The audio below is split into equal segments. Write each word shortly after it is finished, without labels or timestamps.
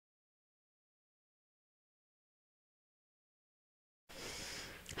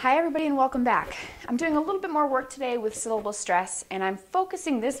Hi everybody and welcome back. I'm doing a little bit more work today with syllable stress, and I'm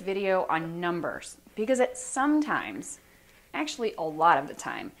focusing this video on numbers because sometimes, actually a lot of the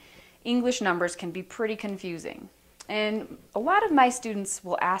time, English numbers can be pretty confusing. And a lot of my students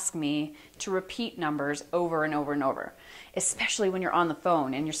will ask me to repeat numbers over and over and over, especially when you're on the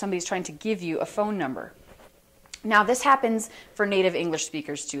phone and somebody's trying to give you a phone number. Now this happens for native English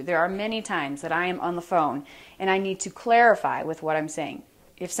speakers too. There are many times that I am on the phone and I need to clarify with what I'm saying.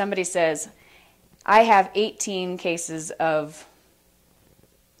 If somebody says, I have 18 cases of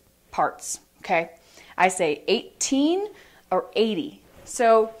parts, okay? I say 18 or 80.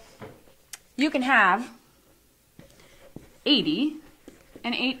 So you can have 80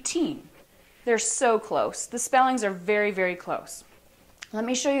 and 18. They're so close. The spellings are very, very close. Let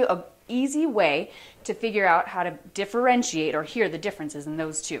me show you an easy way to figure out how to differentiate or hear the differences in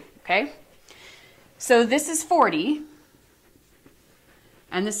those two, okay? So this is 40.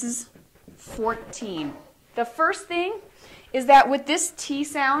 And this is 14. The first thing is that with this T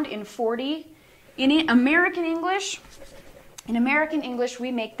sound in 40, in American English,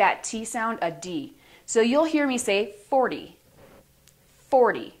 we make that T sound a D. So you'll hear me say 40,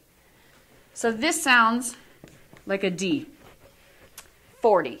 40. So this sounds like a D,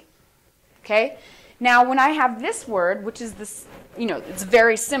 40, okay? Now when I have this word, which is this, it's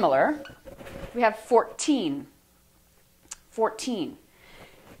very similar, we have 14, 14.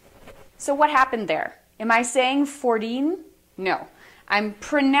 So what happened there? Am I saying 14? No. I'm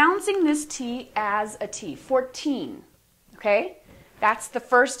pronouncing this T as a T, 14, okay? That's the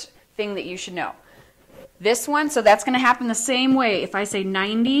first thing that you should know. This one, so that's going to happen the same way. If I say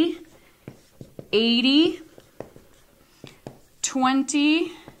 90, 80,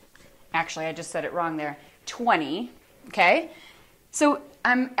 20, actually I just said it wrong there, 20, okay? So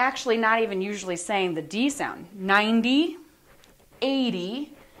I'm actually not even usually saying the D sound. 90,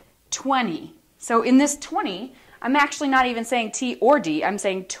 80, 20. So in this 20, I'm actually not even saying T or D. I'm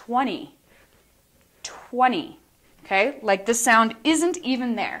saying 20. 20. Okay? Like the sound isn't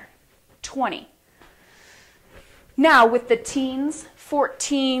even there. 20. Now with the teens,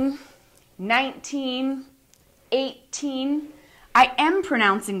 14, 19, 18, I am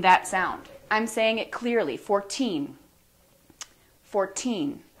pronouncing that sound. I'm saying it clearly. 14.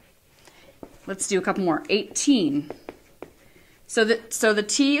 14. Let's do a couple more. 18. So the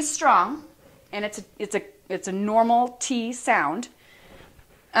T is strong, and it's a normal T sound,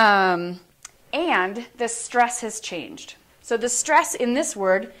 and the stress has changed. So the stress in this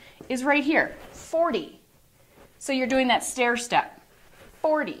word is right here, 40. So you're doing that stair step,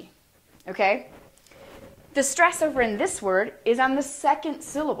 40, okay? The stress over in this word is on the second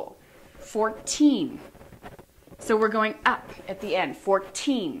syllable, 14. So we're going up at the end,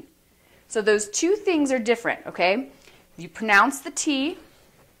 14. So those two things are different, okay? You pronounce the T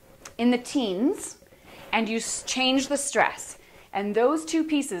in the teens, and you change the stress. And those two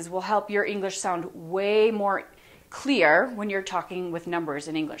pieces will help your English sound way more clear when you're talking with numbers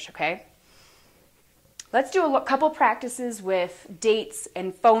in English, okay? Let's do a couple practices with dates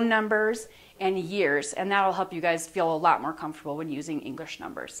and phone numbers and years, and that'll help you guys feel a lot more comfortable when using English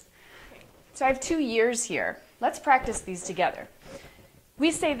numbers. So I have 2 years here. Let's practice these together. We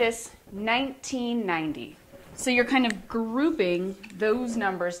say this 1990. So you're kind of grouping those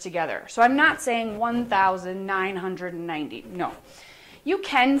numbers together. So I'm not saying 1,990. No. You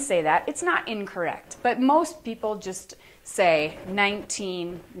can say that. It's not incorrect. But most people just say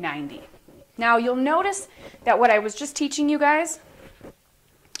 1990. Now you'll notice that what I was just teaching you guys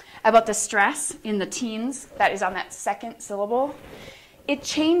about the stress in the teens that is on that second syllable, it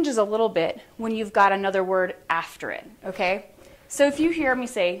changes a little bit when you've got another word after it, okay? So if you hear me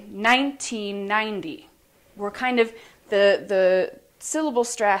say 1990, we're kind of, the syllable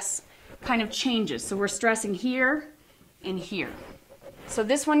stress kind of changes. So we're stressing here and here. So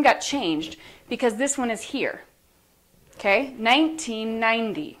this one got changed because this one is here. Okay,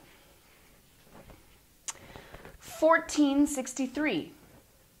 1990. 1463.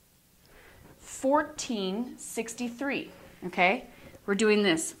 1463. Okay, we're doing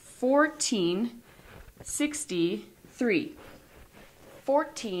this. 1463.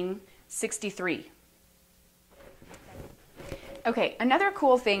 1463. Okay, another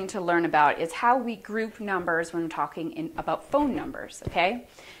cool thing to learn about is how we group numbers when talking about phone numbers, okay?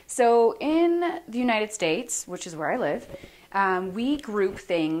 So in the United States, which is where I live, we group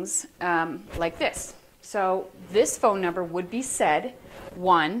things like this. So this phone number would be said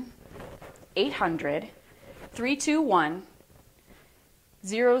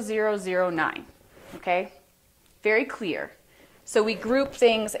 1-800-321-0009, okay? Very clear. So we group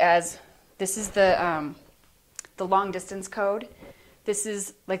things as, this is the long distance code. This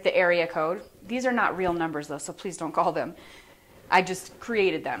is like the area code. These are not real numbers though, so please don't call them. I just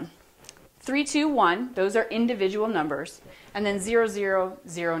created them. 321, those are individual numbers, and then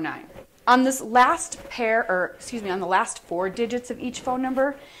 0009. On this last pair, or excuse me, on the last 4 digits of each phone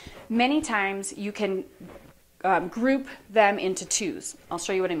number, many times you can group them into twos. I'll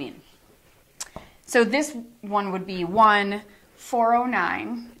show you what I mean. So this one would be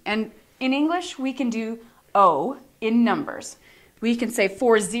 1409, and in English we can do O in numbers. We can say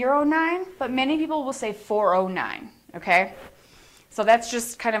 409, but many people will say 409, okay? So that's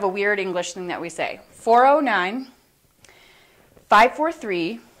just kind of a weird English thing that we say. 409,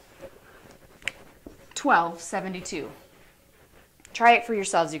 543, 1272. Try it for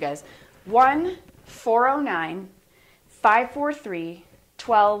yourselves, you guys. 1409, 543,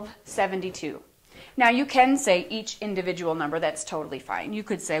 1272. Now you can say each individual number, that's totally fine. You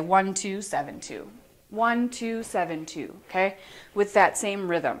could say 1272, 1272, okay? With that same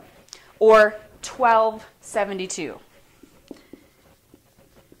rhythm. Or 1272.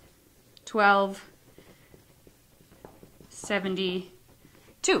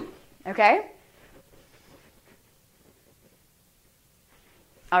 1272, okay?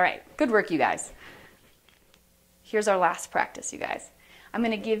 All right, good work, you guys. Here's our last practice, you guys. I'm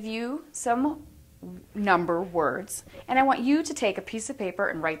going to give you some number words, and I want you to take a piece of paper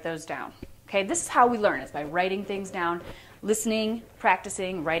and write those down. Okay, this is how we learn, is by writing things down, listening,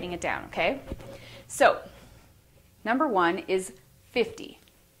 practicing, writing it down, okay? So, number 1 is 50.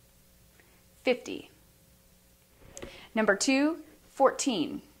 50. Number 2,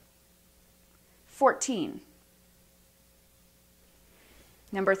 14. 14.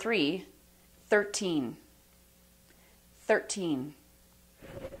 Number 3, 13. 13.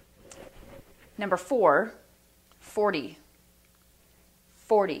 Number 4, 40.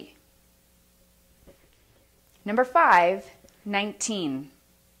 40. Number 5, 19.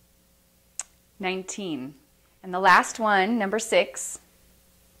 19. And the last one, number 6,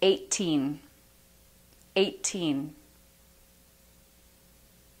 18. 18.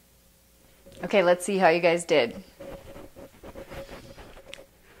 Okay, let's see how you guys did.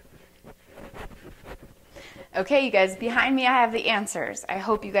 Okay, you guys, behind me I have the answers. I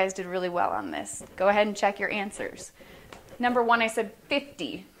hope you guys did really well on this. Go ahead and check your answers. Number 1, I said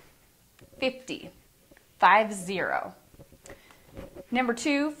 50. 50. 50. Number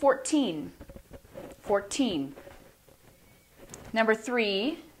 2, 14. 14. Number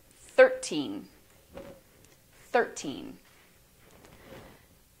 3, 13. 13.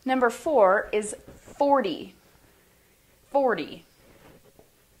 Number 4 is 40. 40.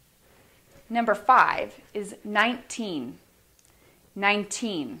 Number 5 is 19.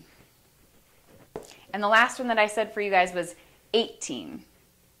 19. And the last one that I said for you guys was 18.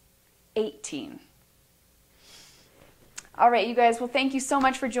 18. All right, you guys, well, thank you so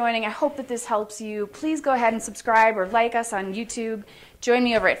much for joining. I hope that this helps you. Please go ahead and subscribe or like us on YouTube. Join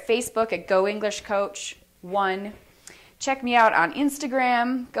me over at Facebook at Go English Coach 1. Check me out on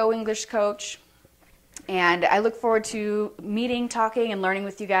Instagram, Go English Coach. And I look forward to meeting, talking, and learning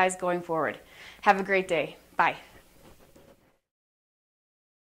with you guys going forward. Have a great day. Bye.